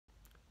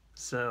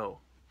So,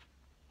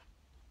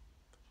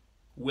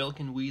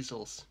 Welkin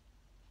Weasels.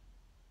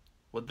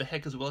 What the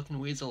heck is Welkin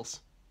Weasels?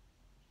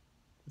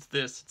 It's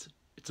this.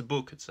 It's a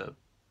book. It's a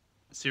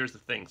series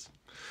of things.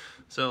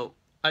 So,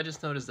 I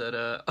just noticed that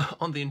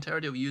on the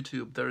entirety of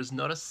YouTube, there is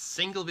not a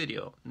single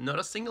video, not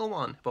a single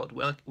one about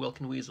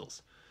Welkin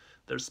Weasels.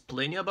 There's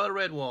plenty about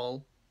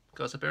Redwall,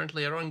 because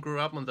apparently everyone grew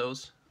up on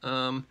those,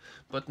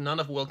 but none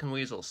of Welkin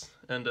Weasels.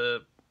 And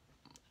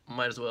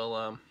might as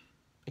well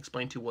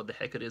explain to you what the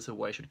heck it is and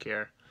why I should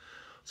care.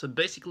 So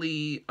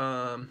basically,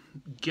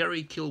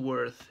 Gary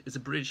Kilworth is a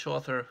British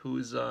author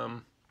who's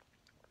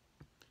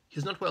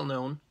he's not well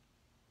known.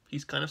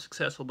 He's kind of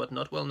successful, but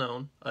not well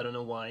known. I don't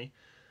know why.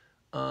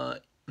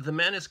 The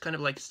man is kind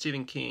of like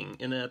Stephen King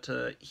in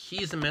that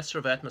he's a master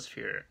of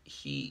atmosphere.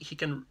 He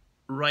can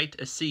write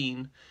a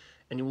scene,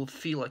 and you will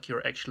feel like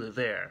you're actually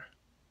there.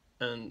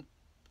 And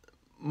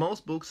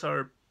most books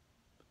are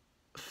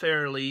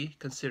fairly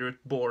considered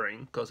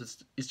boring because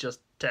it's just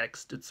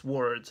text, it's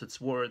words,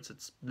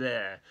 it's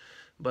there.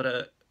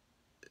 But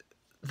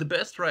the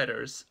best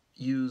writers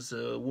use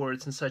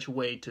words in such a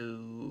way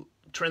to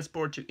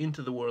transport you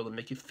into the world and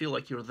make you feel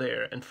like you're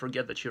there and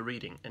forget that you're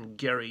reading. And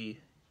Gary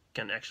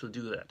can actually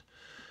do that.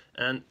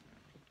 And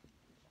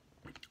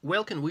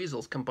Welkin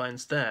Weasels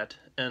combines that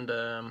and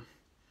a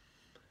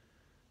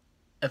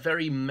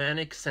very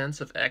manic sense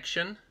of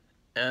action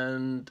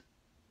and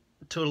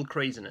total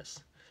craziness.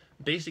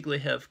 Basically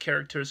have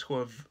characters who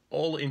are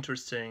all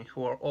interesting,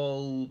 who are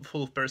all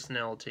full of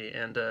personality,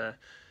 and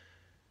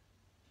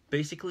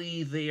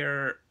basically they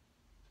are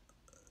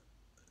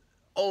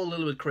all a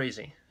little bit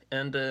crazy,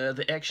 and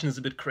the action is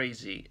a bit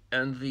crazy,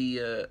 and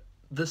the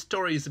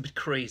story is a bit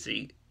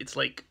crazy. It's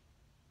like,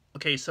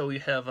 okay, so you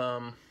have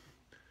a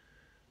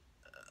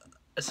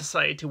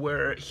society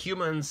where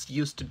humans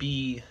used to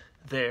be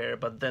there,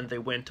 but then they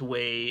went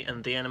away,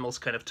 and the animals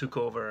kind of took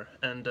over,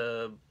 and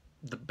the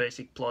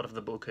basic plot of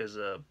the book is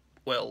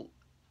well,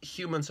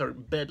 humans are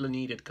badly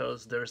needed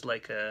because there's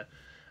like a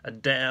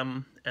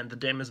dam, and the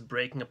dam is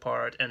breaking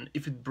apart, and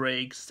if it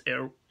breaks,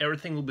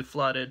 everything will be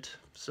flooded.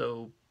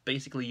 So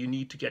basically you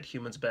need to get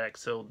humans back.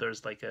 So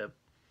there's like a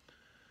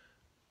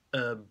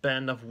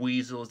band of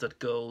weasels that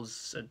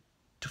goes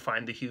to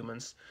find the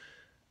humans.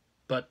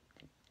 But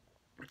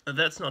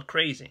that's not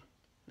crazy.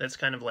 That's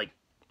kind of like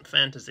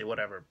fantasy,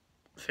 whatever,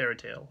 fairy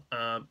tale.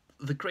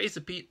 The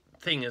crazy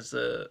thing is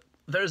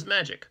there's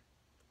magic.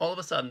 All of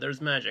a sudden there's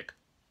magic.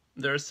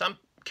 There are some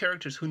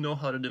characters who know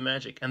how to do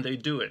magic, and they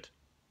do it,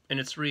 and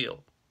it's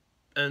real,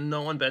 and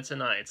no one bats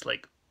an eye. It's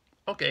like,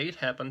 okay, it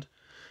happened.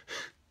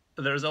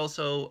 There's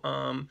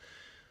also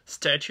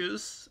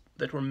statues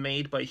that were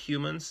made by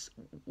humans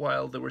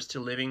while they were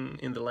still living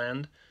in the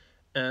land,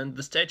 and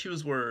the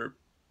statues were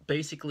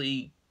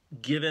basically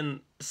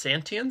given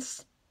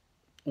sentience.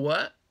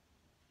 What?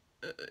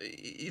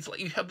 It's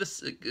like you have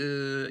this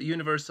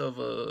universe of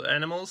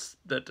animals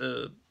that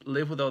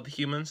live without the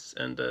humans,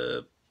 and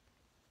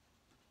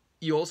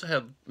you also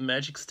have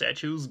magic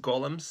statues,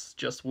 golems,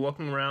 just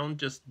walking around,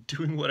 just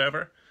doing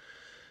whatever.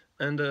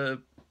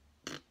 And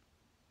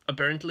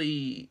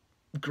apparently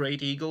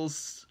great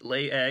eagles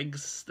lay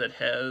eggs that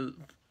have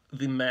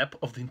the map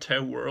of the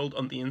entire world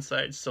on the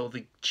inside, so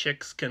the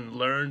chicks can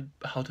learn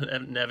how to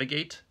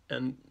navigate,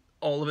 and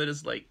all of it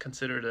is like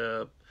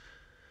considered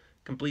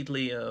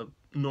completely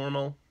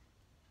normal.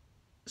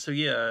 So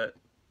yeah,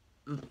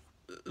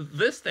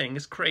 this thing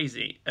is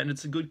crazy, and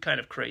it's a good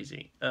kind of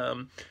crazy.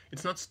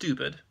 It's not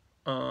stupid.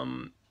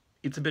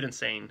 It's a bit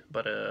insane,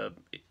 but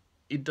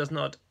it does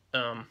not.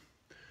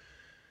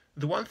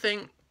 The one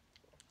thing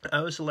I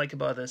also like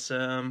about this,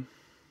 the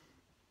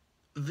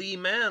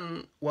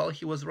man, while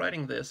he was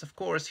writing this, of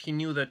course, he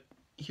knew that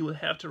he would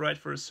have to write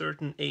for a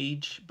certain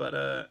age,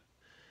 but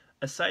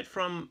aside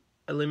from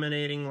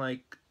eliminating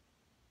like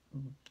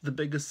the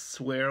biggest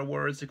swear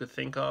words you could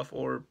think of,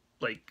 or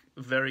like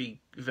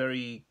very,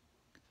 very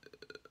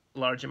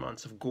large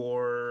amounts of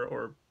gore,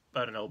 or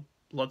I don't know,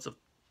 lots of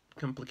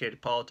complicated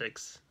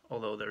politics,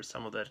 although there's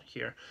some of that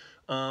here,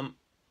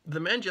 the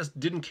man just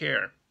didn't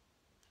care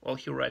while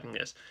he was writing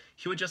this.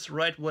 He would just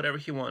write whatever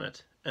he wanted,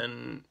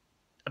 and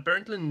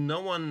apparently no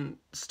one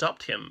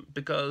stopped him,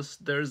 because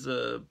there's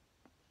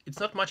it's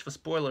not much of a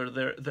spoiler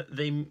there.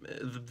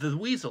 The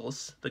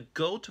weasels that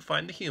go to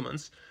find the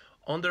humans,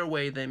 on their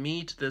way they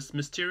meet this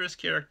mysterious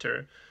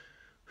character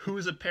who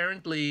is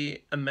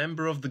apparently a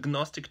member of the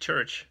Gnostic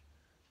Church.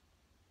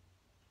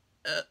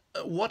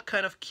 What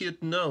kind of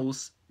kid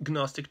knows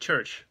Gnostic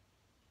Church?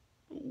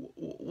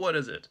 What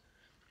is it?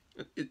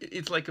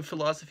 It's like a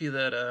philosophy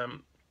that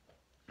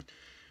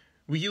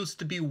we used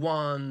to be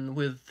one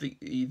with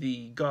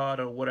the God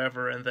or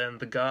whatever, and then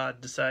the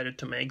God decided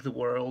to make the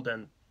world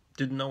and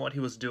didn't know what he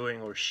was doing,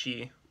 or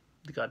she.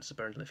 The God is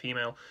apparently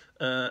female.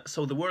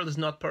 So the world is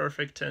not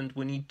perfect, and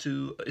we need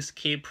to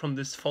escape from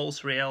this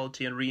false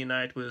reality and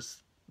reunite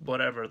with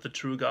whatever, the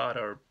true God,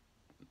 or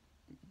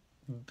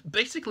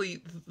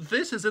basically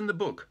this is in the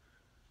book.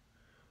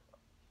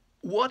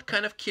 What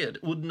kind of kid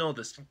would know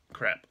this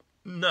crap?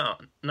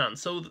 None.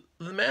 So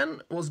the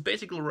man was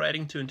basically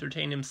writing to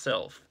entertain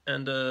himself,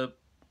 and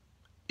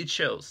it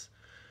shows.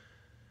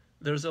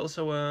 There's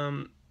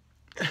also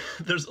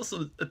there's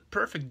also a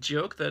perfect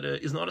joke that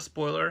is not a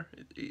spoiler.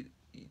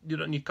 You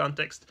don't need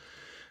context.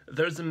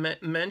 There's a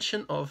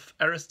mention of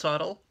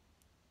Aristotle,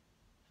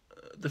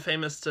 the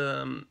famous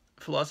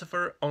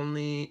philosopher.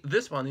 Only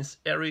this one is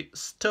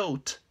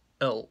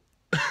Aristotle.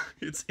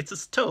 It's a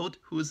stoat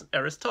who's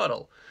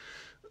Aristotle.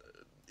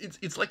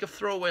 It's like a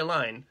throwaway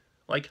line.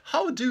 Like,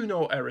 how do you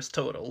know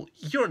Aristotle?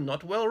 You're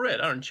not well read,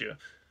 aren't you?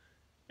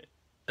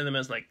 And the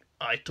man's like,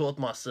 I taught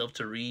myself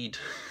to read.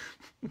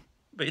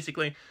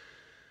 Basically,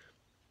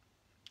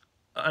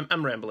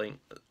 I'm rambling.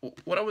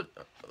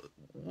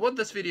 What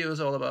this video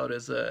is all about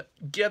is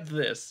get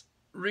this,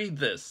 read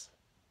this,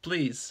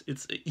 please.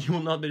 You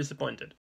will not be disappointed.